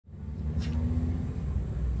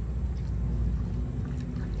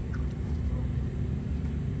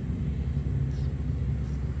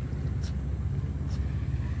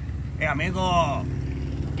Amigo,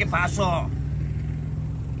 ¿qué pasó?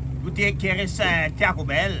 ¿Tú quieres Taco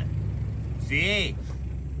Bell? Sí.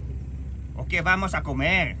 Ok, vamos a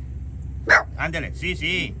comer. Ándale, sí,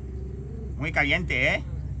 sí. Muy caliente, ¿eh?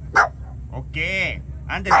 Ok,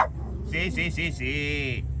 ándale. Sí, sí, sí,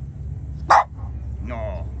 sí.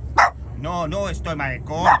 No. No, no estoy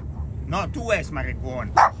maricón. No, tú eres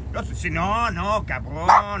maricón. No,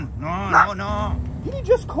 cabrón. No. Did he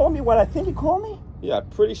just call me what I think he called me? Yeah,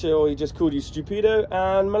 pretty sure he just called you stupido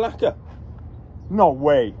and malaca. No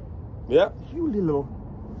way. Yeah. You little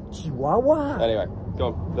chihuahua. Anyway, go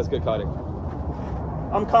on. Let's get kiting.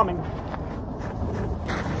 I'm coming.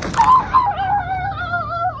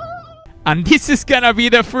 And this is gonna be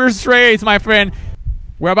the first race, my friend.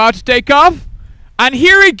 We're about to take off. And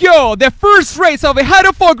here we go. The first race of the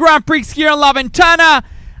Hyderfall Grand Prix here in La Ventana.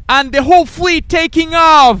 And the whole fleet taking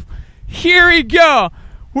off. Here we go.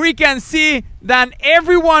 We can see that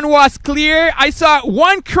everyone was clear. I saw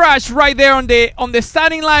one crash right there on the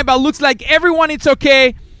starting line, but looks like everyone is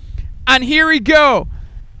okay. And here we go.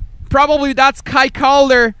 Probably that's Kai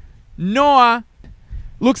Calder, Noah.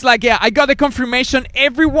 Looks like, yeah, I got the confirmation.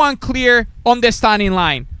 Everyone clear on the starting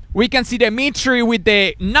line. We can see Dimitri with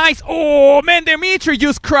the nice. Oh man, Dimitri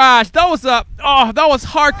just crashed. That was that was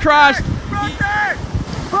hard crash.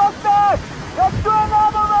 Let's do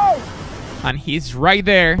another race. And he's right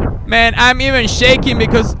there. Man, I'm even shaking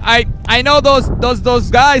because I know those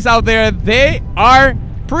guys out there, they are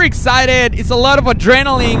pretty excited. It's a lot of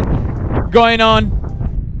adrenaline going on.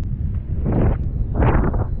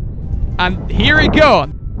 And here we go.